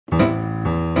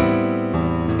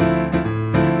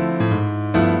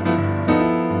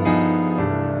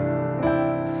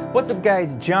What's up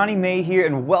guys, Jonny May here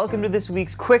and welcome to this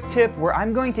week's quick tip where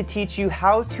I'm going to teach you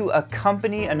how to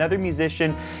accompany another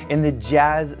musician in the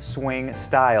jazz swing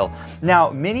style.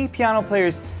 Now, many piano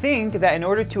players think that in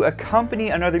order to accompany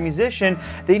another musician,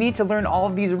 they need to learn all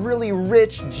of these really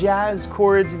rich jazz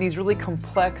chords and these really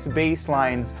complex bass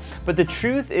lines. But the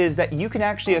truth is that you can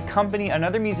actually accompany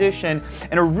another musician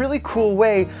in a really cool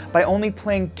way by only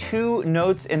playing 2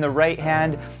 notes in the right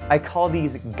hand. I call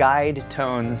these guide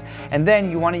tones. And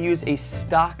then you want to use a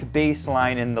stock bass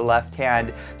line in the left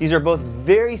hand. These are both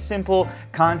very simple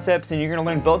concepts and you're going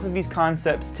to learn both of these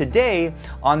concepts today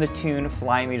on the tune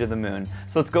Fly Me to the Moon.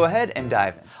 So let's go ahead and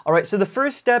dive in. Alright, so the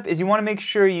first step is you want to make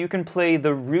sure you can play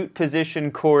the root position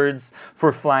chords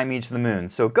for Fly Me to the Moon.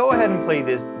 So go ahead and play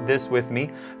this with me.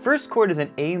 First chord is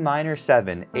an A minor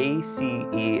 7, A, C,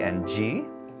 E, and G.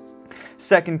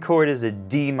 Second chord is a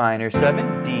D minor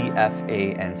 7, D, F,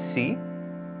 A, and C.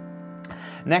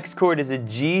 Next chord is a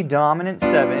G dominant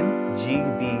 7, G,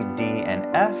 B, D,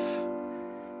 and F,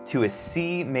 to a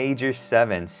C major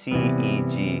 7, C, E,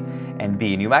 G, and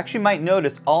B. And you actually might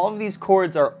notice all of these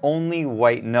chords are only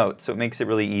white notes, so it makes it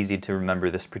really easy to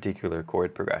remember this particular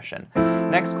chord progression.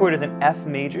 Next chord is an F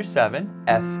major 7,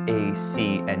 F, A,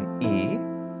 C, and E.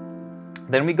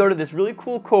 Then we go to this really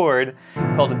cool chord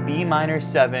called a B minor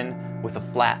 7 with a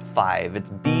flat 5.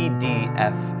 It's B, D,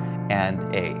 F,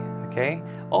 and A. Okay?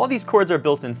 All these chords are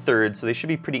built in thirds, so they should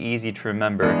be pretty easy to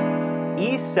remember.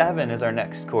 E7 is our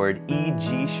next chord, E,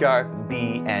 G sharp,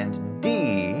 B, and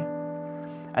D.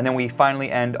 And then we finally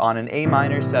end on an A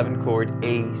minor 7 chord,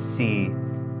 A, C,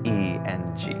 E,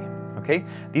 and G. Okay?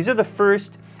 These are the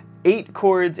first 8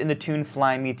 chords in the tune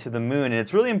Fly Me to the Moon, and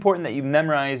it's really important that you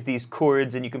memorize these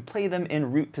chords and you can play them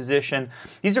in root position.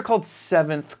 These are called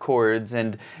 7th chords,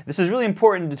 and this is really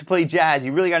important to play jazz.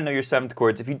 You really got to know your 7th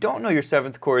chords. If you don't know your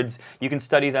 7th chords, you can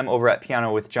study them over at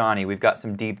Piano with Jonny. We've got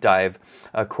some deep dive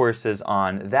courses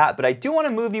on that, but I do want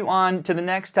to move you on to the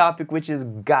next topic, which is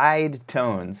guide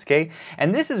tones, okay?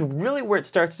 And this is really where it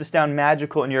starts to sound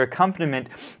magical in your accompaniment,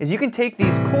 is you can take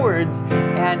these chords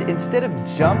and instead of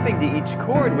jumping to each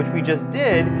chord, which we just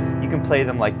did, you can play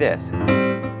them like this.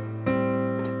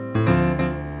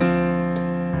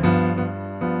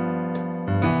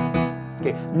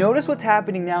 Okay, notice what's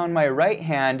happening now in my right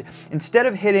hand. Instead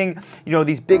of hitting,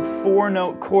 these big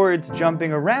 4-note chords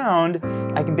jumping around,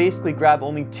 I can basically grab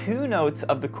only 2 notes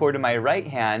of the chord in my right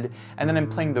hand, and then I'm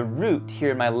playing the root here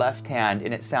in my left hand,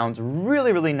 and it sounds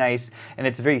really, really nice, and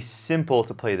it's very simple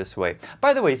to play this way.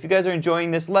 By the way, if you guys are enjoying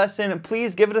this lesson,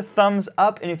 please give it a thumbs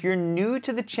up, and if you're new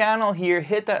to the channel here,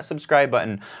 hit that subscribe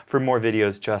button for more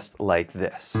videos just like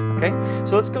this, okay?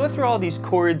 So let's go through all these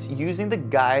chords using the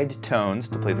guide tones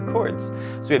to play the chords.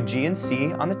 So we have G and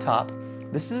C on the top.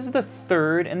 This is the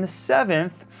 3rd and the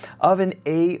 7th of an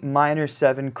A minor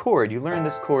 7 chord. You learned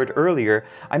this chord earlier.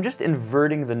 I'm just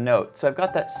inverting the note. So I've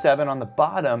got that 7 on the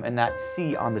bottom and that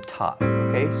C on the top.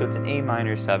 Okay, so it's an A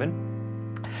minor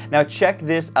 7. Now check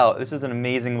this out. This is an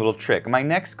amazing little trick. My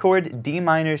next chord, D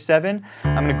minor 7,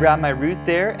 I'm going to grab my root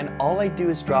there and all I do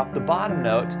is drop the bottom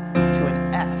note to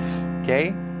an F.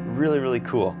 Okay, really, really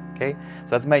cool. Okay,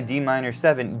 so that's my D minor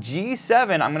 7.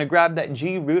 G7, I'm going to grab that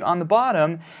G root on the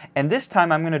bottom, and this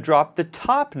time I'm going to drop the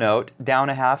top note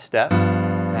down a half step,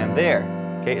 and I'm there.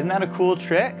 Okay, isn't that a cool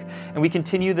trick? And we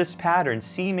continue this pattern.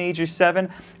 C major 7,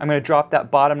 I'm going to drop that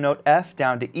bottom note F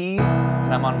down to E,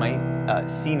 and I'm on my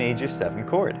C major 7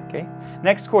 chord. Okay,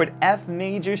 next chord, F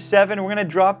major 7, we're going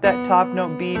to drop that top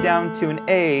note B down to an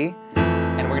A,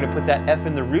 and we're going to put that F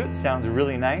in the root. Sounds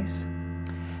really nice.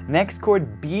 Next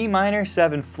chord, B minor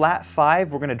 7, flat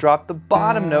 5, we're going to drop the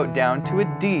bottom note down to a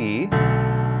D.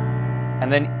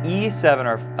 And then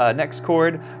E7, our next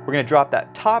chord, we're going to drop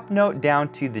that top note down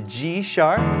to the G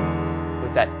sharp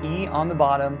with that E on the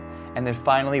bottom. And then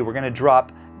finally, we're going to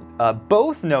drop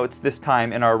both notes this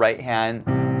time in our right hand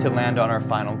to land on our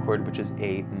final chord, which is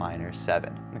A minor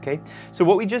 7. Okay, so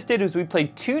what we just did is we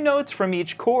played 2 notes from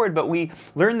each chord, but we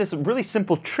learned this really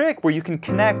simple trick where you can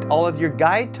connect all of your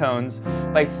guide tones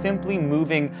by simply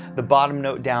moving the bottom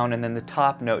note down and then the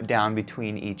top note down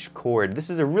between each chord.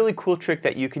 This is a really cool trick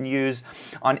that you can use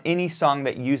on any song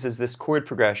that uses this chord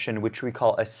progression, which we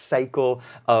call a cycle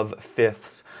of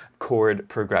fifths chord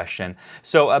progression.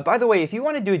 So by the way, if you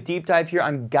want to do a deep dive here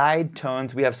on guide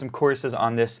tones, we have some courses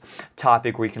on this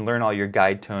topic where you can learn all your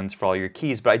guide tones for all your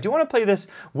keys. But I do want to play this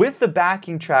with the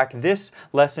backing track. This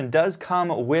lesson does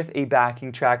come with a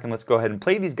backing track, and let's go ahead and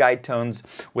play these guide tones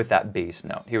with that bass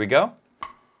note. Here we go.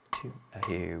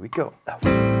 Here we go.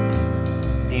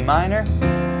 D minor,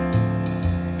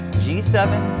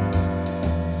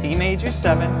 G7, C major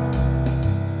 7,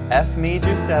 F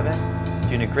major 7,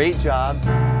 Doing a great job.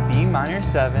 B minor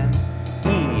 7,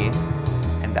 E,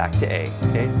 and back to A,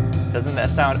 okay? Doesn't that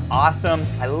sound awesome?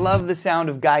 I love the sound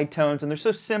of guide tones, and they're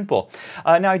so simple.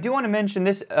 Now, I do want to mention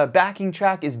this backing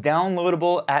track is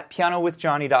downloadable at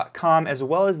pianowithjonny.com, as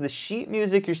well as the sheet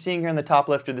music you're seeing here in the top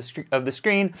left of the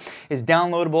screen is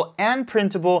downloadable and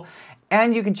printable.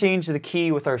 And you can change the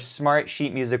key with our smart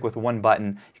sheet music with one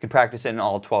button. You can practice it in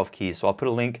all 12 keys. So I'll put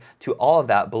a link to all of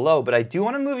that below. But I do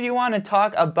want to move you on and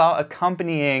talk about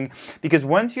accompanying, because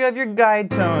once you have your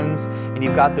guide tones and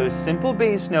you've got those simple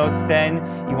bass notes, then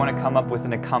you want to come up with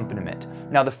an accompaniment.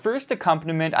 Now, the first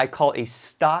accompaniment I call a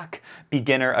stock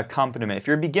beginner accompaniment. If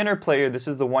you're a beginner player, this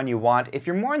is the one you want. If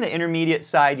you're more on the intermediate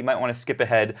side, you might want to skip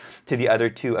ahead to the other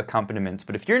two accompaniments.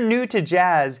 But if you're new to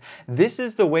jazz, this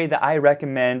is the way that I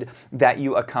recommend that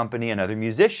you accompany another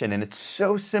musician, and it's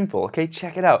so simple, okay?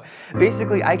 Check it out.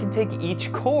 Basically, I can take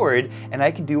each chord and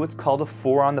I can do what's called a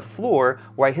 4 on the floor,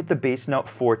 where I hit the bass note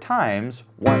 4 times.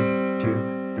 1,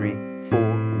 2, 3, 4,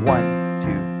 1, 2,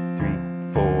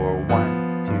 3, 4,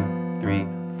 1, 2, 3,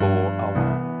 4,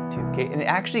 1, 2, okay? And it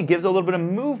actually gives a little bit of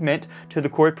movement to the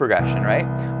chord progression, right?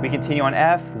 We continue on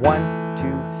F, 1, 2,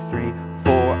 3,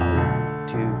 4, 1,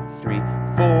 2, 3,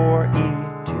 4, E,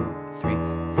 2, 3,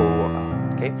 4,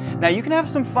 okay? Now you can have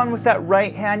some fun with that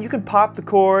right hand. You can pop the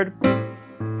chord.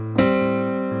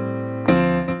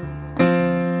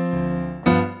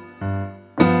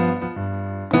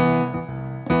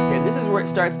 Okay, this is where it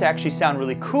starts to actually sound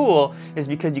really cool, is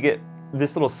because you get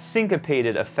this little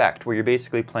syncopated effect where you're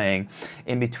basically playing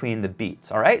in between the beats,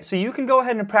 all right? So you can go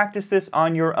ahead and practice this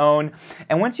on your own,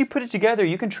 and once you put it together,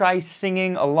 you can try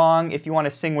singing along if you want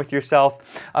to sing with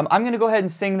yourself. I'm going to go ahead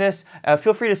and sing this.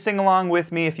 Feel free to sing along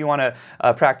with me if you want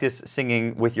to practice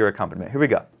singing with your accompaniment. Here we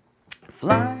go.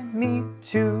 Fly me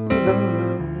to the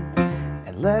moon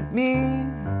and let me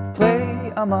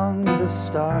play among the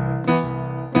stars.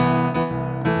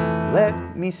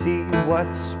 Let me see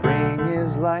what spring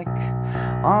is like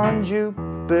on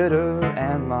Jupiter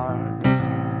and Mars.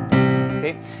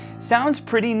 Okay, sounds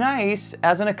pretty nice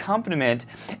as an accompaniment,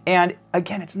 and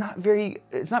again, it's not very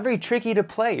tricky to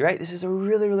play, right? This is a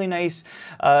really nice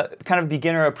kind of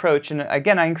beginner approach, and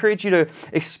again, I encourage you to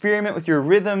experiment with your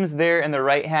rhythms there in the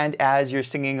right hand as you're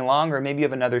singing along, or maybe you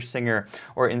have another singer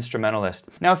or instrumentalist.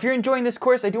 Now, if you're enjoying this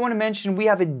course, I do want to mention we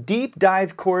have a deep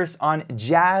dive course on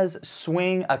jazz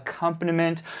swing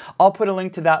accompaniment. I'll put a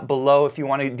link to that below if you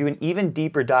want to do an even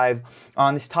deeper dive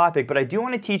on this topic, but I do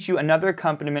want to teach you another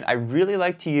accompaniment I really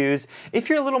like to use. If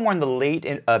you're a little more on the late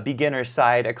beginner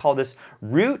side, I call this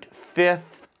root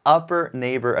fifth upper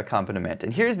neighbor accompaniment.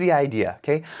 And here's the idea,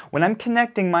 okay? When I'm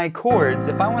connecting my chords,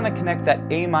 if I want to connect that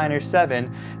A minor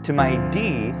 7 to my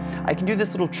D, I can do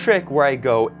this little trick where I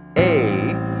go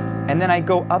A, and then I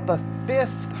go up a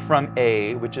fifth from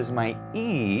A, which is my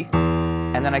E,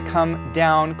 and then I come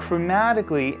down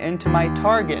chromatically into my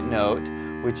target note,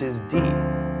 which is D,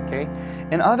 okay?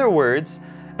 In other words,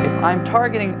 if I'm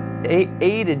targeting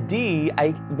A to D,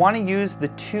 I want to use the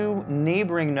two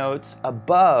neighboring notes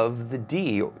above the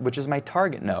D, which is my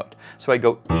target note. So I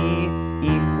go E,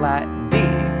 E flat, D.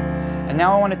 And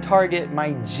now I want to target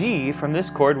my G from this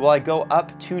chord. Well, I go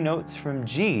up 2 notes from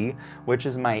G, which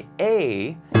is my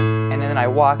A, and then I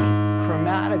walk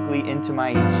chromatically into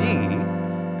my G.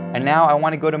 And now I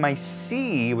want to go to my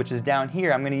C, which is down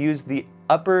here. I'm going to use the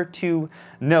upper 2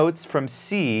 notes from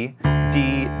C,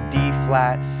 D, D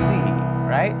flat, C,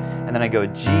 right? And then I go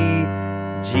G,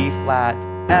 G flat,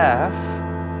 F,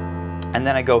 and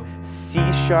then I go C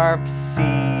sharp, C,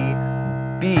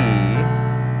 B,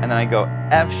 and then I go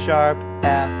F sharp,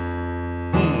 F,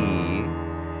 E,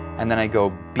 and then I go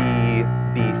B,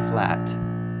 B flat,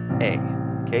 A.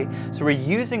 Okay? So we're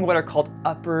using what are called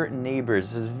upper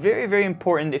neighbors. This is very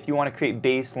important if you want to create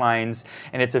bass lines,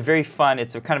 and it's a very fun,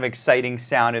 it's a kind of exciting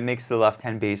sound. It makes the left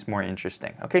hand bass more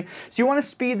interesting. Okay? So you want to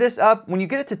speed this up. When you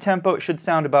get it to tempo, it should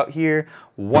sound about here.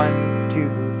 1, 2,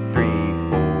 3,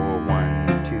 4,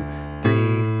 1, 2, 3,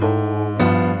 4,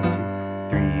 1, 2,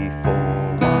 3, 4,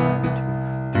 1, 2,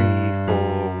 3,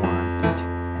 4, 1, 2,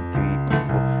 and 3,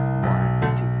 4,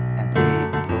 1, 2, and 3,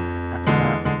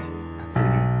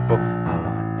 4,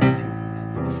 1, 2, and 3,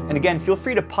 4. And again, feel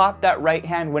free to pop that right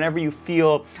hand whenever you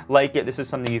feel like it. This is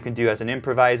something you can do as an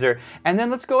improviser. And then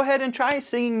let's go ahead and try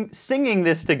singing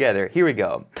this together. Here we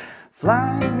go.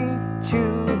 Fly me to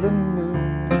the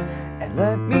moon and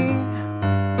let me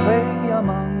play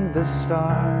among the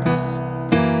stars.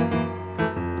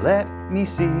 Let me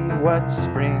see what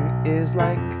spring is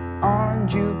like on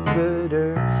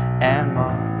Jupiter and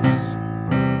Mars.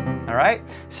 All right,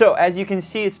 so as you can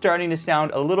see, it's starting to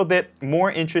sound a little bit more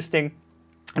interesting.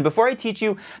 And before I teach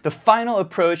you the final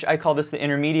approach, I call this the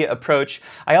intermediate approach,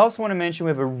 I also want to mention we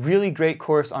have a really great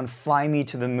course on Fly Me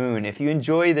to the Moon. If you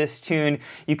enjoy this tune,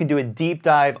 you can do a deep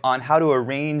dive on how to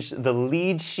arrange the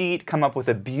lead sheet, come up with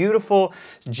a beautiful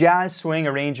jazz swing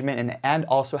arrangement, and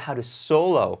also how to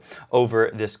solo over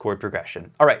this chord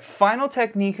progression. All right, final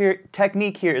technique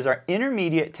here is our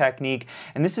intermediate technique,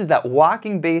 and this is that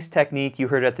walking bass technique you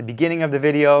heard at the beginning of the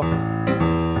video.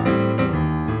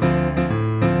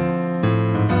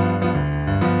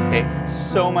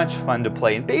 So much fun to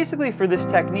play. And basically for this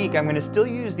technique, I'm going to still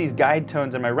use these guide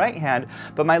tones in my right hand,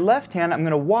 but my left hand, I'm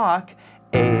going to walk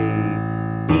A,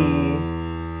 E,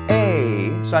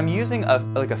 A. So I'm using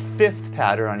like a fifth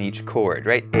pattern on each chord,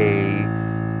 right? A,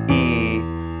 E,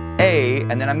 A,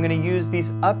 and then I'm going to use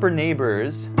these upper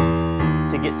neighbors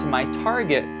to get to my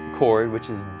target chord, which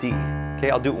is D. Okay,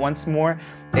 I'll do it once more.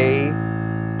 A,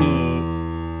 E,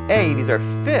 A. These are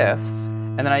fifths,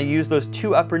 and then I use those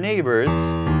two upper neighbors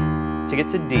to get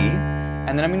to D,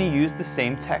 and then I'm going to use the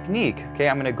same technique. Okay,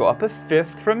 I'm going to go up a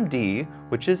fifth from D,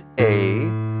 which is A,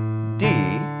 D,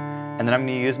 and then I'm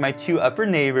going to use my two upper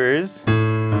neighbors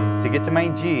to get to my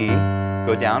G,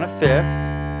 go down a fifth,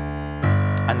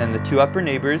 and then the two upper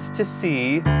neighbors to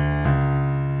C,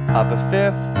 up a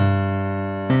fifth,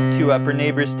 two upper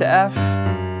neighbors to F,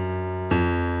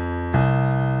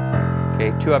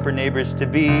 okay, two upper neighbors to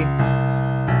B,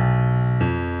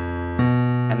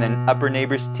 and then upper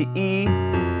neighbors to E,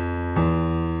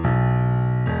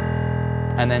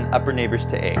 and then upper neighbors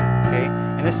to A, okay?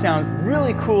 And this sounds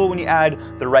really cool when you add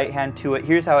the right hand to it.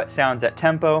 Here's how it sounds at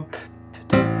tempo.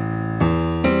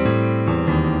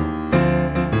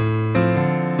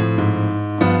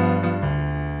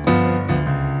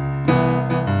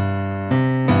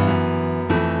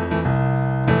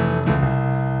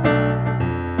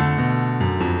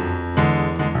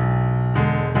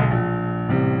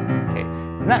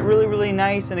 Isn't that really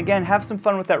nice? And again, have some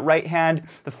fun with that right hand.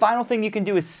 The final thing you can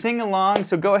do is sing along,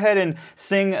 so go ahead and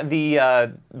sing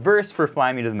the verse for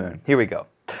Fly Me to the Moon. Here we go.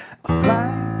 Fly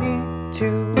me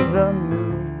to the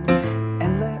moon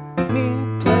and let me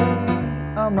play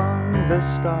among the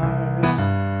stars.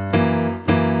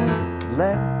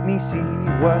 Let me see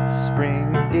what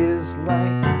spring is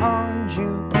like on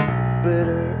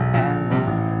Jupiter and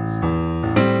Mars.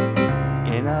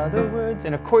 In other words,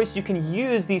 and of course you can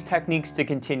use these techniques to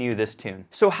continue this tune.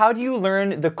 So how do you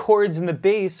learn the chords and the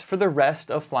bass for the rest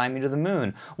of Fly Me to the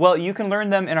Moon? Well, you can learn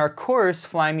them in our course,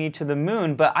 Fly Me to the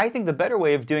Moon, but I think the better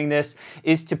way of doing this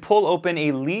is to pull open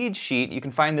a lead sheet. You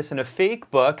can find this in a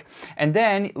fake book, and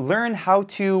then learn how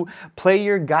to play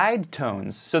your guide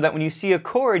tones so that when you see a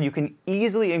chord, you can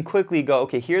easily and quickly go,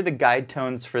 okay, here are the guide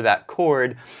tones for that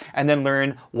chord, and then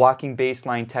learn walking bass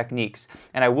line techniques.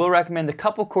 And I will recommend a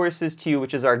couple courses to you,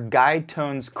 which is our guide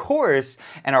tones course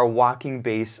and our walking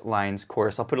bass lines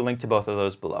course. I'll put a link to both of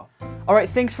those below. All right,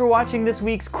 thanks for watching this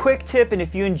week's quick tip, and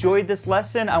if you enjoyed this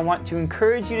lesson, I want to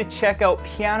encourage you to check out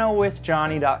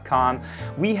pianowithjonny.com.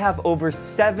 We have over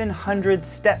 700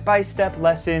 step-by-step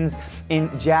lessons in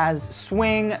jazz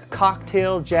swing,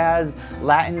 cocktail jazz,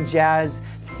 Latin jazz,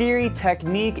 theory,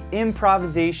 technique,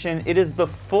 improvisation. It is the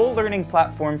full learning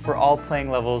platform for all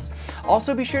playing levels.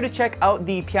 Also be sure to check out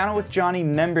the Piano with Jonny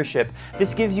membership.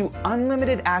 This gives you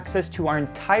unlimited access to our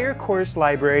entire course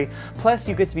library, plus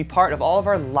you get to be part of all of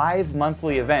our live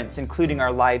monthly events, including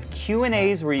our live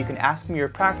Q&As where you can ask me your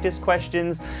practice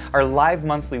questions, our live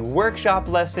monthly workshop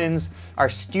lessons, our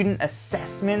student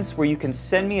assessments where you can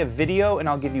send me a video and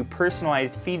I'll give you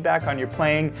personalized feedback on your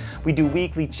playing. We do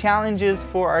weekly challenges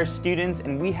for our students,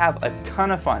 and we have a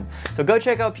ton of fun. So go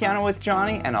check out Piano with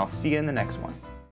Jonny, and I'll see you in the next one.